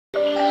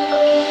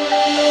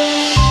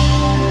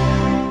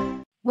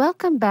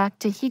Welcome back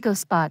to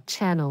Higosport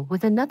channel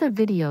with another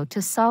video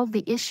to solve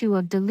the issue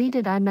of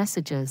deleted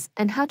iMessages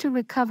and how to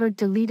recover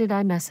deleted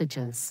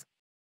iMessages.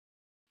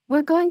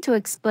 We're going to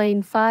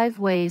explain 5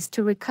 ways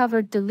to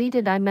recover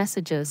deleted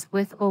iMessages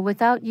with or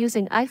without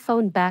using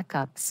iPhone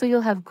backup, so you'll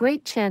have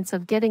great chance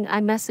of getting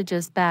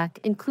iMessages back,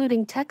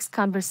 including text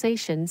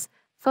conversations,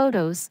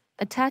 photos,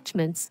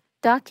 attachments,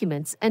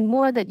 documents, and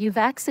more that you've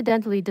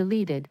accidentally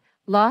deleted,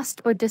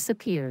 lost, or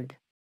disappeared.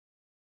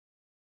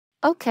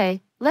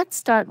 Okay, let's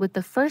start with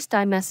the first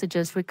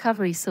iMessages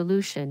recovery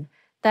solution,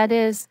 that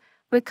is,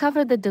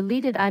 recover the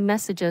deleted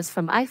iMessages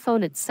from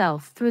iPhone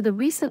itself through the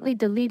recently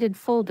deleted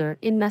folder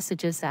in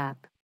Messages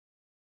app.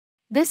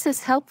 This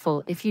is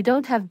helpful if you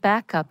don't have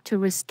backup to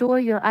restore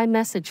your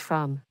iMessage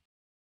from.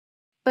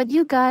 But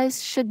you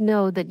guys should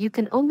know that you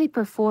can only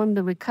perform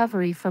the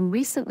recovery from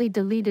recently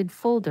deleted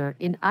folder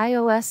in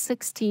iOS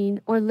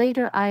 16 or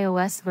later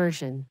iOS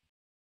version.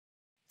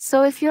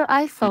 So if your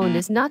iPhone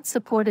is not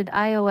supported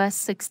iOS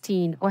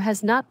 16 or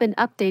has not been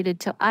updated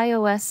to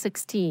iOS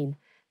 16,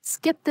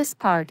 skip this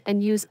part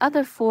and use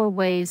other 4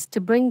 ways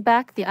to bring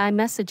back the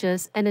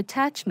iMessages and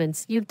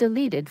attachments you've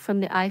deleted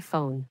from the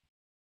iPhone.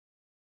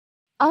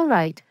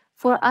 Alright,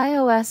 for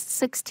iOS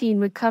 16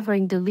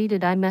 recovering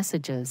deleted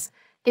iMessages,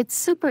 it's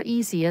super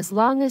easy as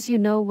long as you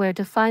know where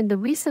to find the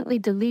recently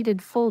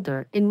deleted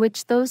folder in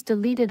which those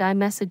deleted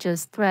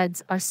iMessages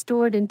threads are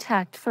stored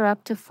intact for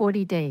up to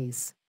 40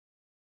 days.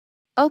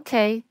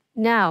 Okay,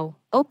 now,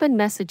 open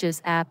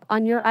Messages app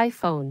on your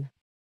iPhone.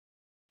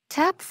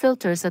 Tap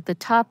Filters at the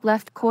top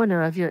left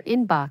corner of your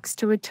inbox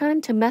to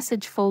return to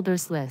Message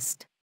Folders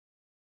list.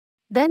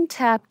 Then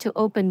tap to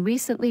open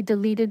Recently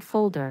Deleted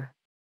folder.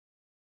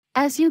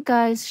 As you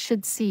guys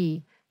should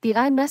see, the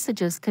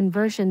iMessages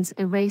conversions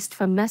erased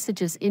from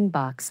Messages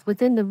inbox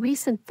within the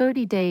recent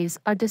 30 days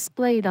are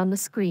displayed on the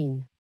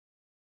screen.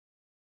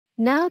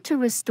 Now to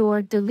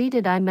restore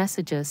deleted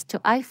iMessages to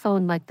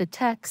iPhone, like the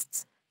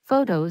texts,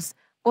 photos,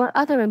 or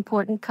other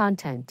important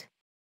content.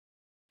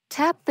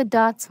 Tap the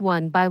dots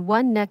one by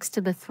one next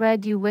to the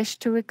thread you wish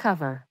to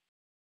recover.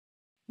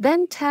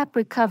 Then tap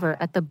Recover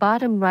at the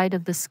bottom right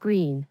of the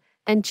screen,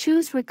 and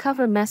choose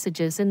Recover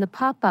Messages in the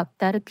pop-up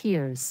that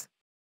appears.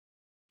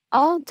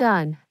 All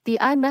done, the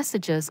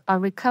iMessages are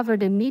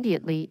recovered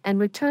immediately and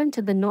returned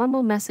to the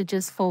normal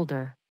Messages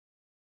folder.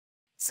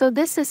 So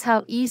this is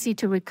how easy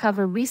to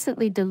recover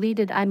recently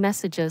deleted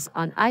iMessages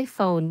on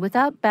iPhone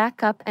without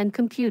backup and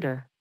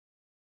computer.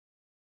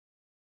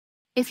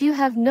 If you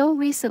have no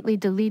recently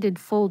deleted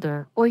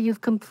folder or you've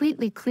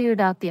completely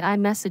cleared out the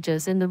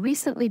iMessages in the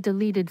recently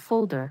deleted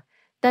folder,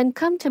 then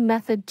come to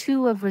method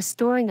 2 of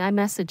restoring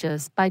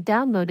iMessages by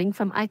downloading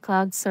from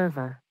iCloud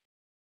server.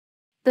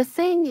 The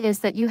thing is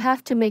that you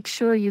have to make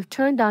sure you've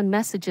turned on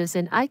Messages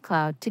in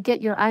iCloud to get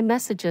your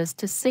iMessages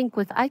to sync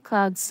with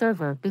iCloud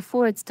server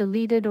before it's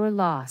deleted or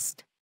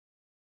lost.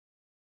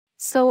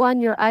 So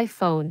on your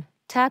iPhone,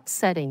 tap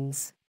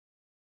Settings.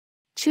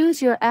 Choose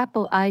your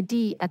Apple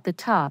ID at the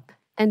top,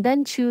 and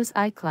then choose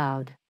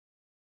iCloud.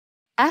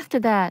 After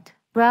that,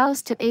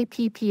 browse to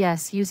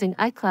apps using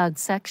iCloud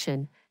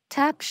section,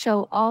 tap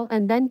Show All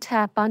and then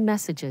tap on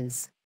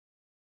Messages.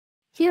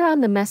 Here on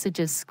the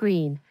Messages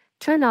screen,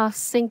 turn off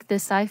Sync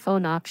this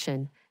iPhone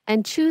option,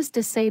 and choose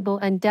Disable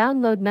and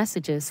download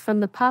Messages from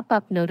the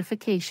pop-up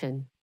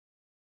notification.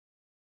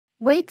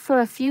 Wait for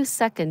a few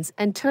seconds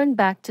and turn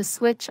back to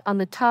switch on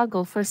the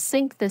toggle for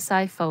Sync this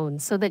iPhone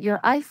so that your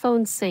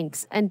iPhone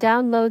syncs and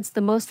downloads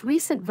the most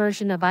recent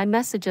version of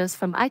iMessages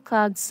from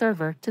iCloud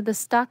server to the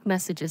stock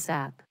Messages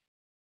app.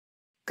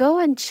 Go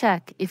and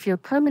check if your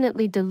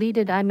permanently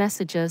deleted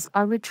iMessages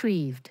are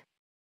retrieved.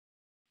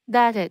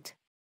 That's it.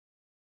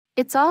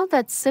 It's all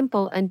that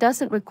simple and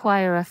doesn't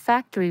require a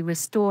factory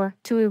restore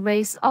to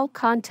erase all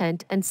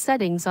content and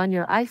settings on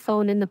your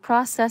iPhone in the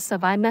process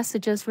of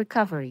iMessages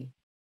recovery.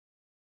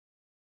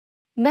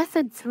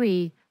 Method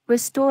 3.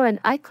 Restore an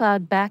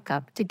iCloud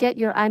backup to get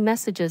your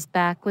iMessages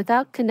back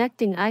without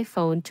connecting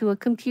iPhone to a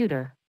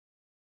computer.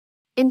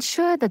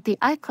 Ensure that the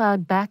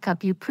iCloud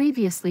backup you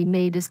previously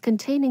made is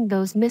containing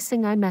those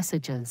missing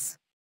iMessages.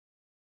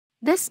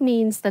 This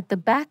means that the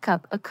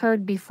backup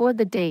occurred before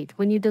the date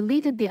when you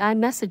deleted the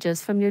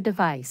iMessages from your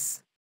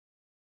device.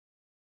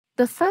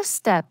 The first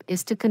step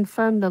is to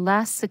confirm the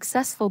last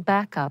successful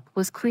backup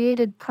was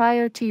created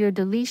prior to your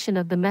deletion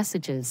of the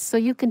messages, so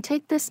you can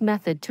take this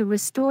method to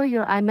restore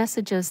your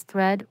iMessages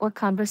thread or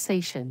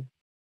conversation.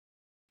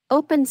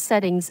 Open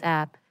Settings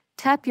app,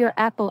 tap your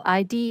Apple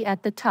ID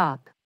at the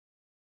top.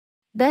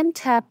 Then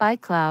tap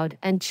iCloud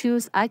and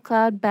choose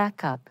iCloud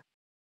Backup.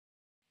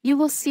 You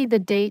will see the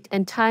date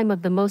and time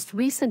of the most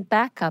recent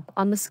backup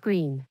on the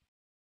screen.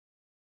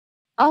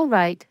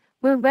 Alright,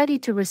 we're ready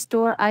to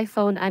restore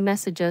iPhone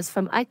iMessages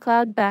from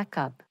iCloud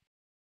Backup.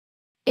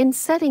 In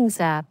Settings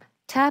app,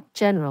 tap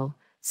General,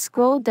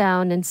 scroll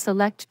down and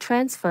select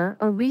Transfer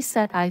or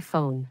Reset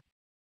iPhone.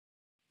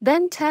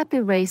 Then tap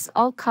Erase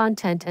all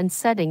content and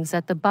settings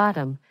at the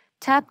bottom,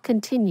 tap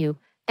Continue,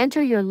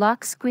 enter your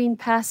lock screen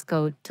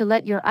passcode to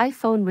let your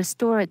iPhone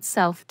restore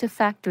itself to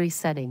factory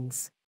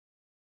settings.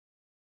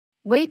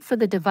 Wait for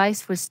the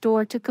device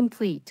restore to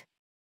complete.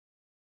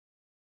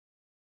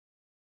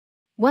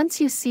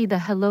 Once you see the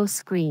hello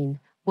screen,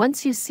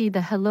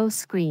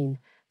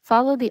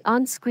 follow the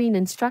on-screen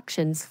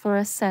instructions for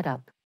a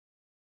setup.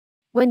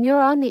 When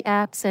you're on the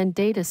Apps and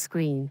Data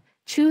screen,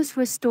 choose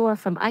Restore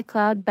from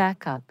iCloud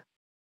Backup.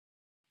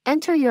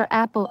 Enter your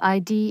Apple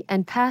ID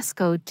and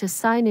passcode to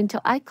sign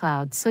into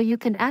iCloud so you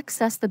can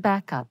access the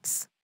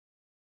backups.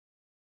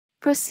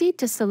 Proceed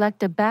to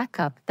select a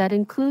backup that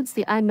includes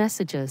the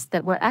iMessages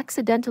that were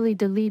accidentally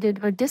deleted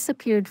or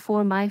disappeared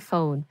from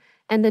iPhone,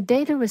 and the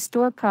data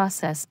restore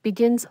process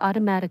begins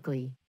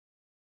automatically.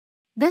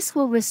 This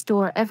will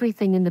restore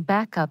everything in the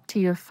backup to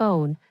your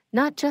phone,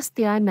 not just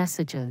the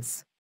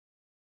iMessages.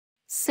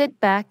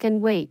 Sit back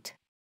and wait.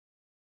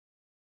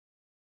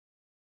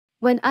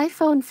 When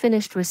iPhone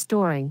finished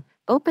restoring,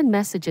 open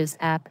Messages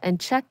app and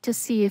check to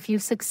see if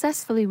you've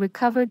successfully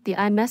recovered the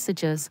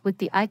iMessages with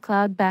the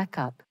iCloud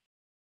backup.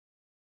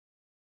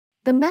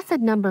 The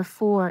method number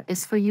 4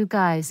 is for you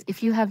guys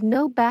if you have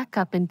no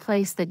backup in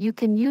place that you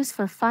can use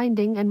for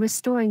finding and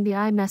restoring the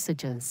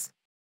iMessages.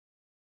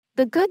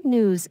 The good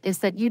news is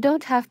that you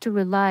don't have to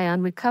rely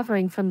on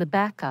recovering from the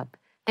backup,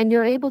 and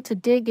you're able to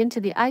dig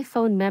into the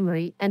iPhone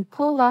memory and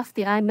pull off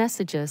the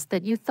iMessages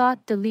that you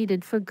thought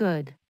deleted for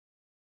good.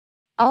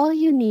 All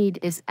you need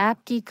is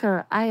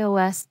AppGeeker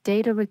iOS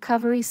data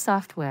recovery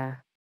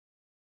software.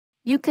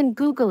 You can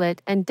Google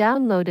it and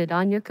download it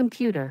on your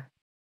computer.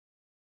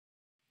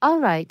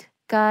 Alright,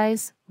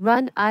 guys,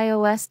 run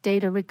iOS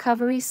data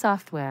recovery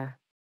software.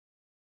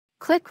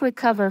 Click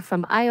Recover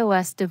from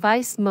iOS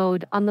device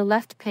mode on the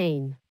left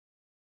pane.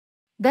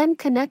 Then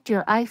connect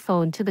your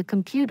iPhone to the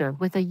computer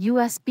with a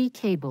USB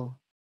cable.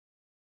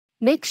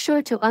 Make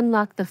sure to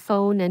unlock the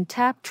phone and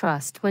tap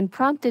Trust when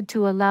prompted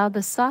to allow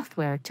the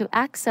software to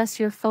access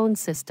your phone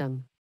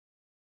system.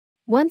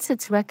 Once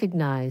it's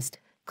recognized,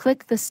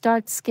 click the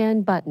Start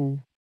Scan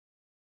button.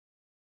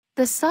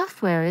 The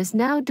software is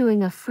now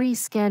doing a free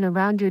scan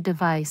around your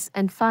device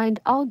and find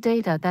all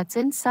data that's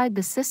inside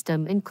the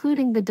system,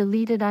 including the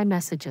deleted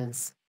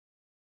iMessages.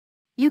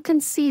 You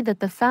can see that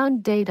the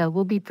found data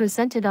will be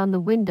presented on the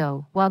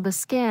window while the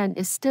scan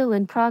is still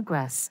in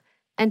progress,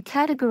 and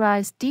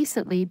categorized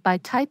decently by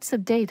types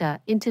of data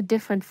into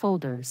different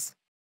folders.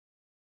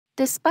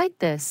 Despite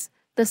this,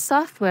 the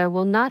software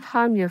will not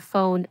harm your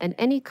phone and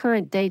any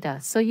current data,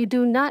 so you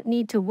do not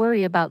need to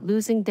worry about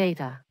losing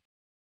data.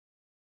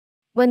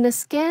 When the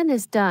scan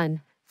is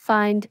done,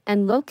 find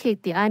and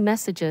locate the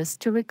iMessages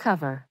to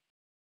recover.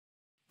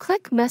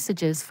 Click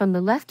Messages from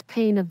the left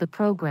pane of the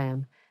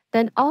program,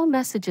 then all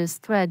messages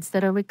threads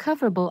that are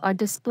recoverable are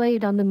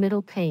displayed on the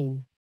middle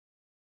pane.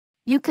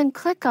 You can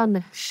click on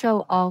the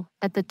Show All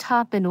at the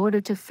top in order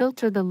to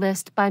filter the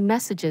list by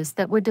messages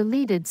that were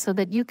deleted so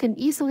that you can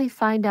easily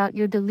find out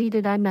your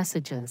deleted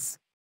iMessages.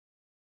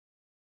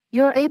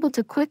 You're able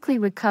to quickly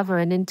recover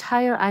an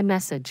entire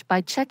iMessage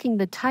by checking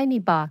the tiny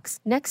box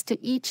next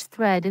to each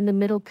thread in the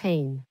middle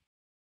pane.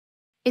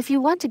 If you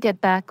want to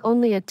get back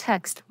only a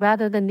text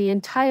rather than the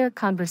entire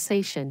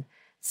conversation,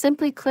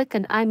 simply click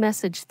an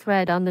iMessage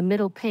thread on the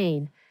middle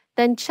pane,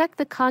 then check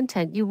the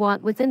content you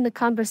want within the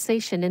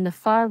conversation in the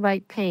far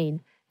right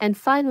pane, and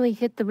finally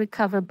hit the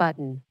Recover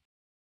button.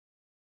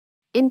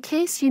 In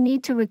case you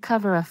need to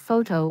recover a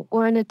photo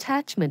or an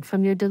attachment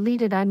from your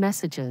deleted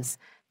iMessages,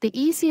 the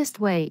easiest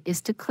way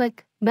is to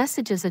click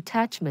Messages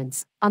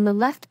Attachments on the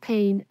left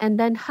pane and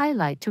then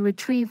highlight to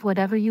retrieve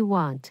whatever you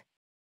want.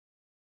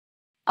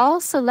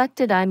 All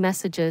selected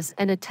iMessages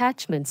and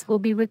attachments will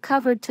be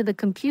recovered to the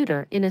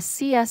computer in a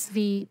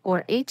CSV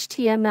or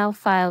HTML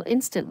file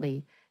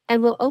instantly,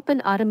 and will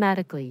open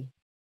automatically.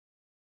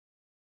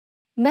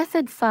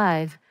 Method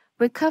 5.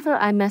 Recover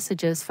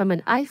iMessages from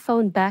an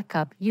iPhone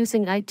backup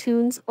using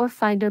iTunes or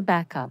Finder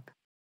Backup.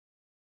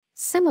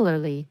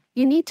 Similarly,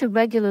 you need to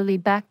regularly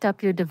back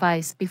up your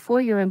device before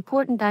your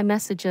important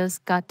iMessages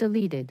got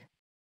deleted.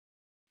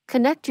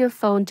 Connect your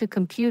phone to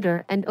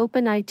computer and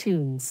open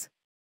iTunes.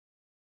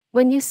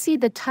 When you see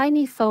the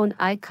tiny phone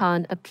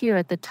icon appear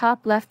at the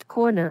top left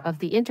corner of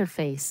the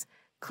interface,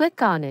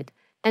 click on it,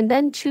 and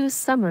then choose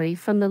Summary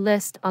from the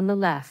list on the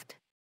left.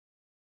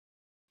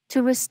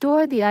 To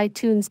restore the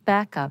iTunes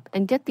backup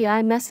and get the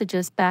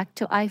iMessages back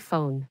to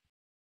iPhone,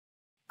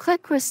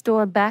 click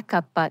Restore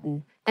Backup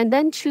button, and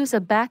then choose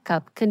a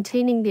backup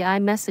containing the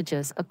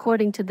iMessages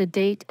according to the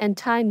date and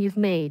time you've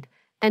made,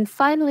 and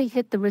finally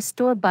hit the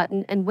Restore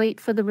button and wait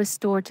for the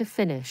restore to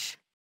finish.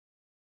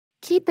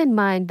 Keep in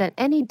mind that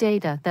any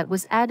data that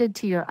was added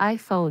to your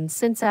iPhone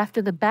since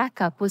after the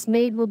backup was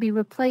made will be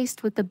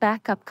replaced with the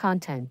backup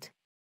content.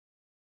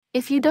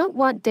 If you don't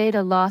want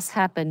data loss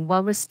happen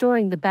while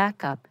restoring the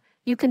backup,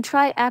 you can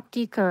try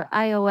AppGeeker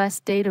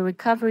iOS Data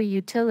Recovery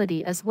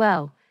Utility as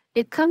well.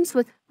 It comes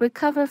with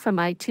Recover from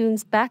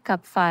iTunes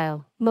Backup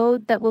File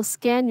mode that will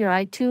scan your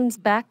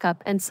iTunes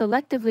backup and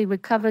selectively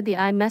recover the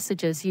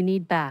iMessages you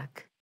need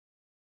back.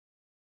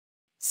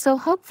 So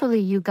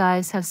hopefully you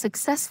guys have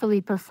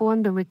successfully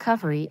performed a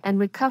recovery and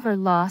recover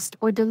lost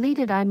or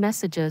deleted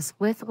iMessages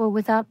with or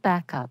without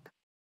backup.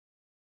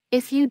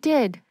 If you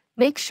did,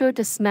 Make sure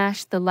to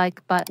smash the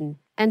like button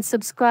and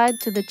subscribe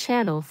to the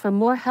channel for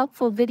more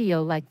helpful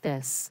video like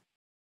this.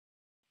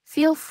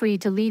 Feel free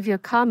to leave your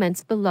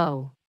comments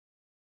below.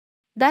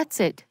 That's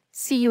it,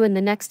 see you in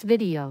the next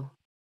video.